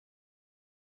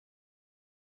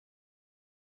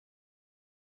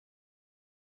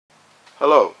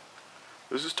Hello,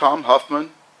 this is Tom Huffman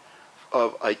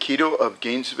of Aikido of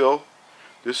Gainesville.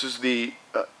 This is the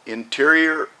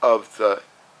interior of the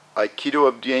Aikido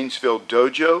of Gainesville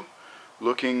Dojo,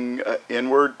 looking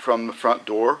inward from the front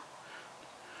door.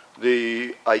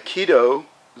 The Aikido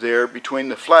there between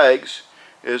the flags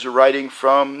is a writing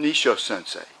from Nisho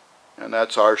Sensei, and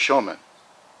that's our shoman.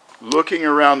 Looking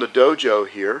around the dojo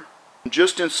here,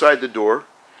 just inside the door,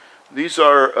 these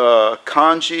are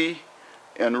kanji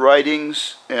and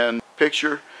writings and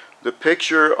picture. The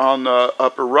picture on the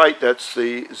upper right, that's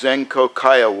the Zenko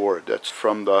Kai Award. That's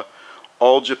from the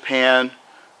All Japan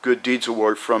Good Deeds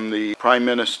Award from the Prime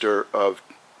Minister of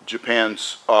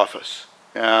Japan's office.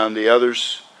 And the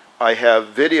others, I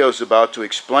have videos about to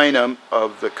explain them,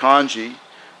 of the kanji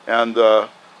and the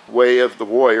way of the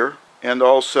warrior. And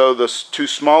also the two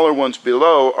smaller ones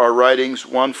below are writings,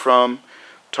 one from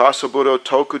Tasaburo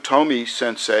Tokutomi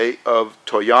Sensei of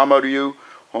Toyama-ryu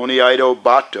Honiaido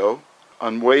Bato,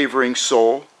 Unwavering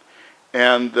Soul,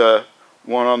 and the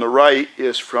one on the right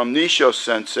is from Nisho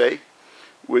Sensei,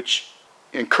 which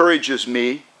encourages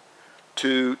me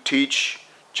to teach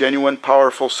genuine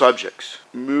powerful subjects.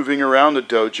 Moving around the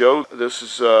dojo, this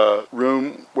is a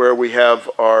room where we have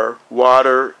our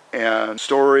water and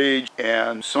storage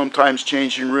and sometimes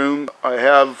changing room. I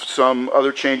have some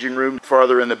other changing rooms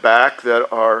farther in the back that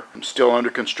are still under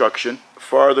construction.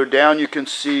 Farther down you can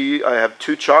see I have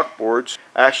two chalkboards,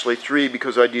 actually three,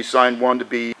 because I designed one to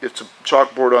be, it's a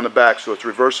chalkboard on the back so it's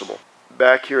reversible.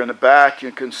 Back here in the back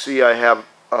you can see I have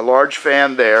a large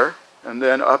fan there, and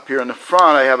then up here in the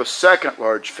front I have a second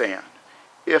large fan.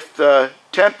 If the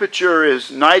temperature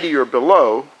is 90 or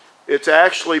below, it's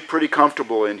actually pretty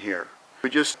comfortable in here. We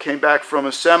just came back from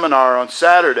a seminar on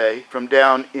Saturday from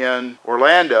down in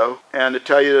Orlando, and to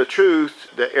tell you the truth,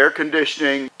 the air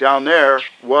conditioning down there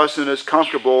wasn't as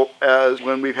comfortable as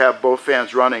when we have both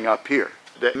fans running up here.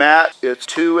 The mat, it's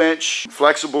 2-inch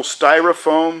flexible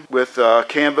styrofoam with a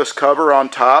canvas cover on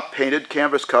top, painted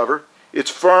canvas cover.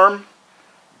 It's firm,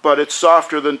 but it's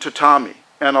softer than tatami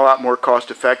and a lot more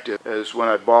cost effective as when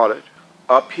I bought it.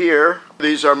 Up here,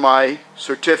 these are my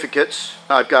certificates.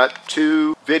 I've got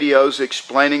two videos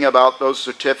explaining about those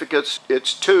certificates.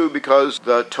 It's two because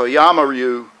the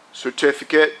Toyama-ryu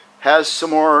certificate has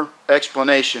some more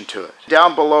explanation to it.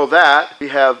 Down below that, we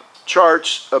have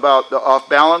charts about the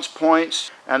off-balance points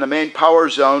and the main power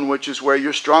zone, which is where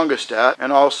you're strongest at,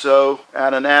 and also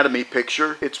an anatomy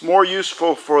picture. It's more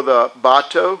useful for the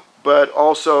Bato, but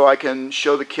also I can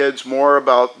show the kids more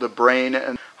about the brain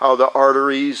and how the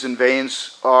arteries and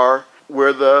veins are,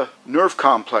 where the nerve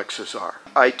complexes are.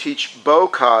 I teach bow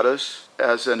katas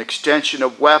as an extension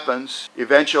of weapons.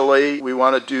 Eventually we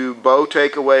want to do bow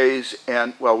takeaways,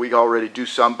 and well, we already do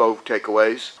some bow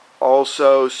takeaways.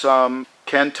 Also some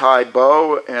kentai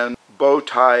bow and bow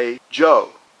tie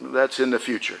jo. That's in the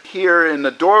future. Here in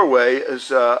the doorway is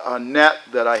a net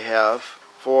that I have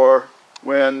for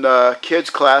when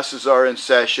kids' classes are in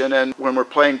session and when we're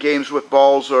playing games with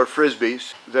balls or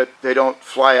frisbees, that they don't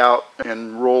fly out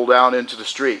and roll down into the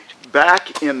street.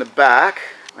 Back in the back,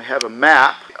 I have a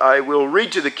map. I will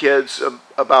read to the kids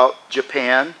about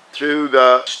Japan through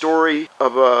the story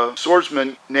of a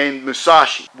swordsman named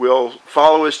Musashi. We'll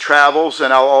follow his travels,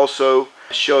 and I'll also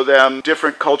show them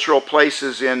different cultural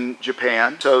places in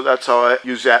Japan. So that's how I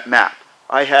use that map.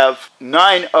 I have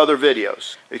 9 other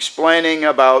videos explaining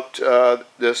about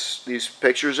these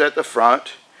pictures at the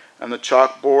front, and the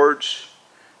chalkboards,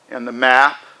 and the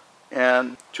map,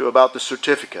 and about the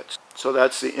certificates. So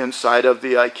that's the inside of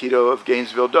the Aikido of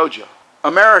Gainesville Dojo.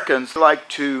 Americans like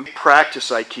to practice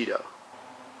Aikido.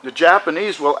 The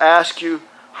Japanese will ask you,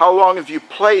 how long have you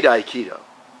played Aikido?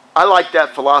 I like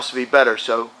that philosophy better,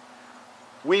 so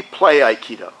we play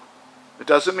Aikido. It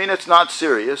doesn't mean it's not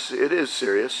serious, it is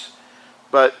serious.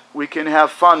 But we can have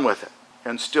fun with it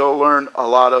and still learn a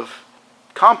lot of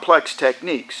complex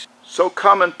techniques. So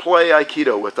come and play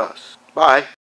Aikido with us. Bye.